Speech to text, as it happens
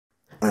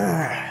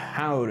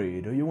Howdy,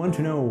 do you want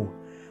to know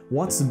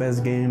what's the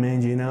best game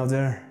engine out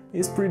there?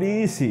 It's pretty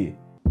easy.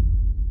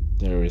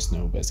 There is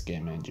no best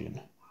game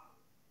engine.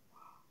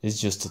 It's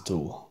just a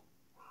tool.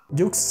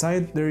 Jokes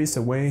aside, there is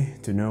a way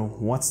to know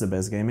what's the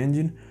best game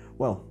engine.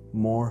 Well,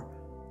 more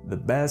the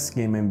best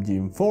game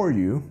engine for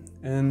you,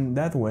 and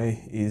that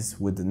way is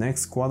with the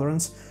next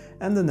quadrants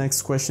and the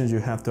next questions you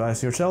have to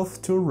ask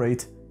yourself to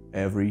rate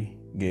every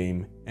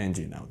game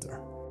engine out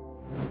there.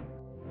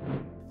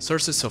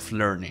 Sources of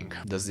learning.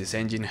 Does this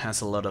engine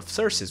has a lot of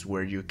sources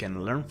where you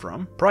can learn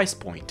from? Price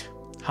point.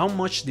 How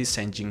much this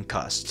engine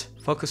cost?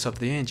 Focus of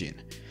the engine.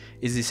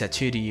 Is this a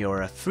 2D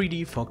or a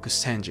 3D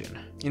focused engine?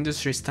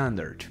 Industry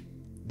standard.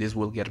 This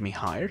will get me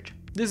hired?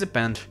 This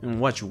depends on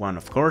what you want,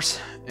 of course.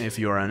 If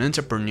you're an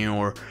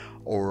entrepreneur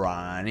or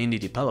an indie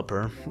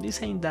developer,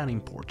 this ain't that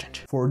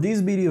important. For this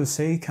video's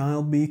sake,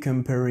 I'll be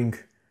comparing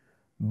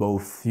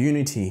both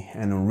Unity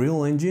and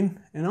Unreal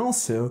Engine and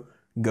also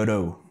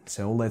Godot.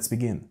 So let's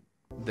begin.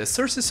 The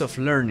sources of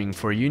learning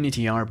for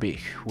Unity are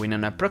big, with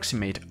an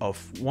approximate of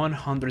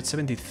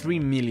 173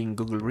 million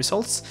Google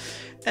results,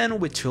 and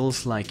with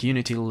tools like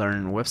Unity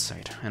Learn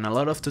website, and a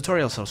lot of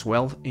tutorials as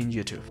well in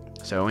YouTube.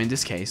 So in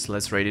this case,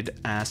 let's rate it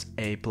as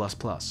A++.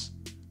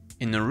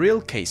 In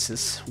Unreal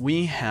cases,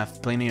 we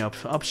have plenty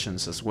of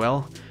options as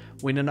well,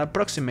 with an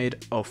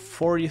approximate of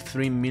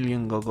 43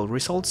 million Google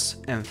results,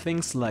 and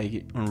things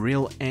like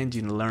Unreal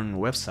Engine Learn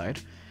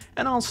website,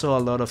 and also a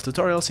lot of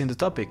tutorials in the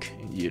topic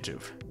in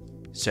YouTube.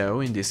 So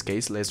in this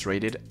case, let's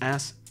rate it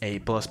as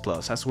A++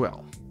 as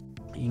well.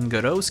 In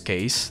Godot's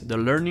case, the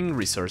learning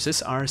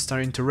resources are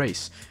starting to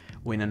rise,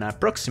 with an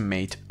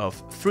approximate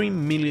of 3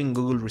 million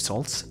Google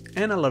results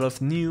and a lot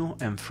of new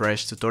and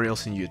fresh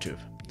tutorials in YouTube.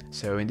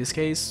 So in this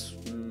case,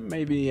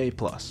 maybe A+.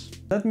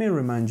 Let me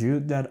remind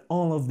you that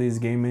all of these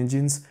game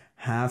engines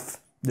have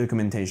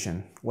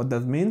documentation. What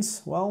that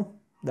means? Well,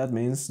 that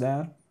means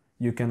that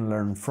you can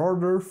learn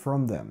further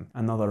from them.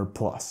 Another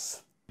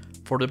plus.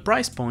 For the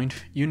price point,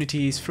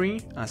 Unity is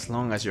free as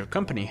long as your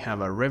company have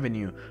a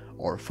revenue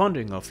or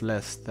funding of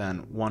less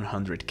than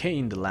 100k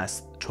in the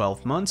last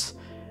 12 months.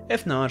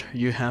 If not,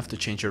 you have to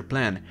change your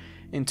plan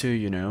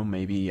into,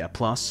 maybe a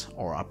Plus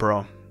or a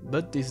Pro,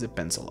 but this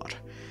depends a lot.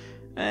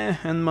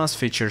 And most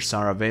features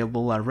are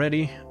available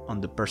already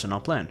on the personal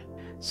plan.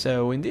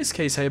 So in this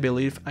case, I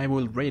believe I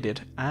will rate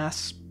it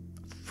as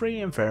free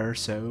and fair,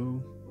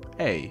 so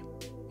A.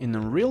 In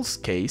Unreal's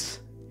case,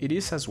 it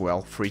is as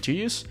well free to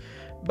use,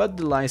 but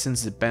the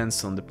license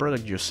depends on the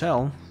product you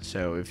sell,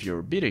 so if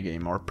your video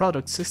game or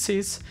product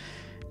succeeds,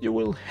 you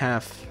will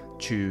have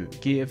to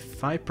give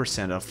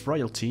 5% of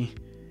royalty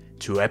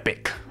to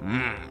Epic.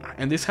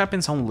 And this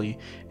happens only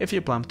if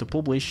you plan to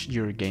publish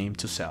your game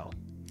to sell.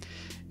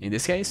 In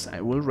this case,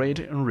 I will rate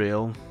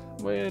Unreal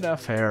with a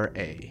fair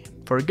A.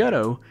 For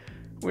Godot,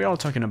 we are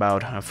talking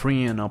about a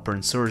free and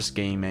open source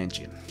game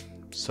engine,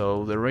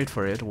 so the rate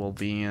for it will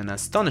be an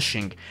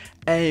astonishing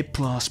A++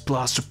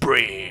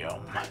 Supreme.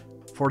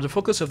 For the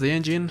focus of the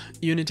engine,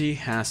 Unity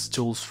has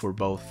tools for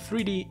both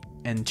 3D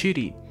and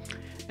 2D,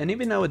 and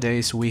even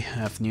nowadays we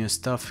have new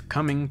stuff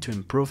coming to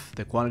improve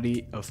the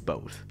quality of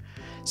both.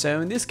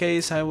 So in this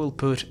case I will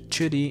put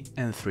 2D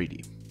and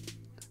 3D.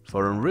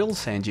 For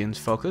Unreal's engine's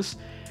focus,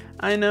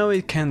 I know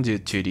it can do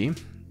 2D,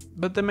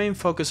 but the main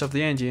focus of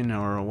the engine,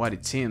 or what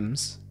it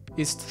seems,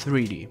 is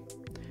 3D.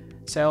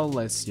 So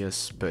let's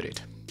just put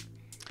it.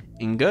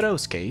 In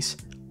Godot's case,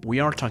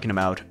 we are talking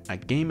about a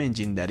game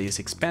engine that is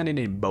expanding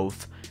in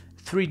both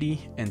 3D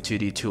and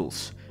 2D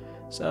tools,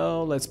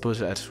 so let's put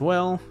as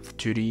well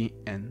 2D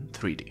and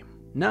 3D.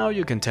 Now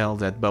you can tell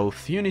that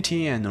both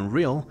Unity and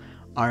Unreal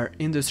are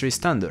industry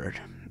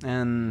standard,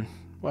 and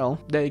well,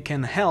 they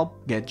can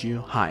help get you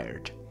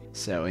hired.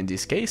 So in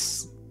this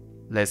case,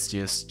 let's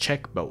just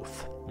check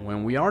both.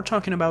 When we are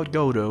talking about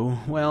Godot,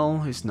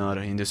 well, it's not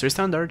an industry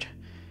standard.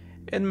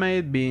 It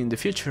might be in the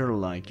future,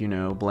 like,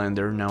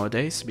 Blender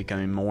nowadays,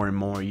 becoming more and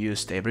more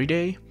used every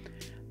day,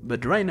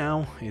 but right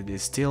now it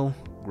is still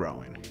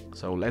growing.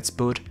 So let's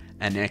put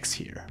an X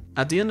here.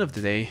 At the end of the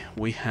day,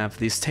 we have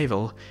this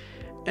table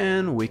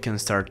and we can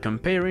start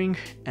comparing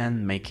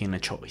and making a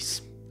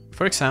choice.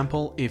 For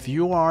example, if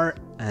you are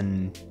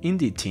an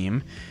indie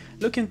team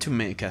looking to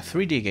make a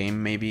 3D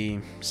game,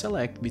 maybe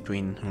select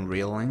between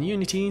Unreal and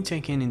Unity,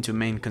 taking into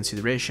main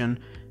consideration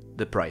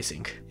the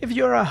pricing. If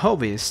you're a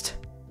hobbyist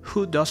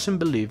who doesn't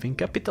believe in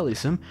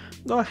capitalism,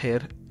 go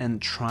ahead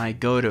and try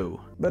Godot.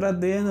 But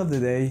at the end of the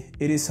day,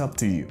 it is up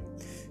to you.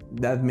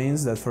 That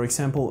means that, for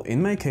example,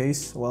 in my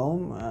case,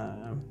 well,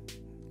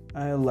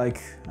 I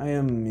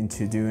am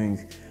into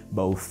doing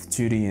both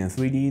 2D and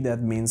 3D.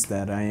 That means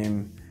that I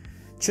am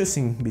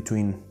choosing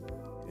between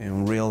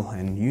Unreal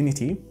and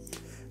Unity.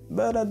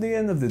 But at the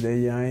end of the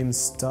day, I am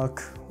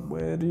stuck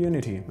with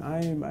Unity.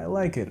 I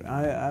like it.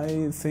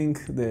 I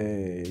think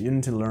the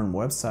Unity Learn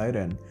website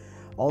and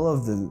all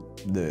of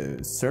the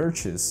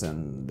searches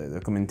and the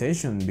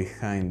documentation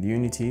behind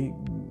Unity,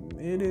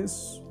 it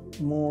is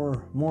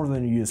more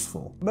than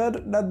useful.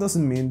 But that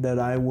doesn't mean that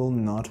I will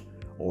not,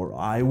 or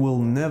I will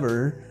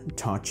never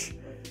touch,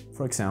 for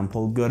for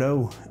example,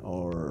 Godot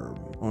or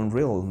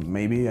Unreal.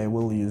 Maybe I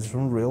will use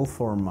Unreal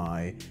for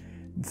my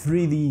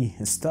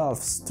 3D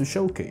stuffs to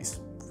showcase,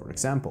 for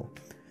example.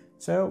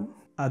 So,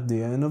 at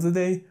the end of the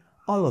day,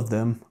 all of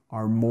them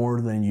are more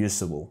than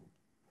usable.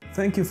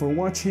 Thank you for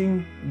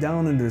watching.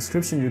 Down in the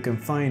description you can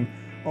find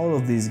all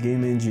of these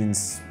game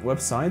engines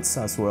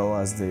websites as well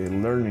as the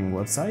learning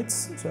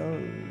websites. So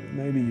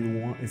maybe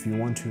if you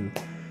want to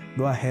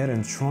go ahead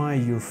and try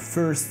your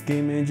first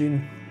game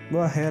engine, go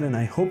ahead, and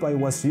I hope I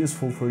was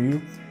useful for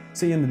you.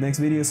 See you in the next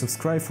video,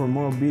 subscribe for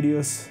more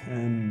videos,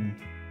 and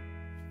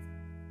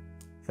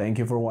thank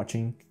you for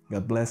watching.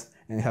 God bless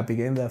and happy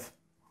game dev.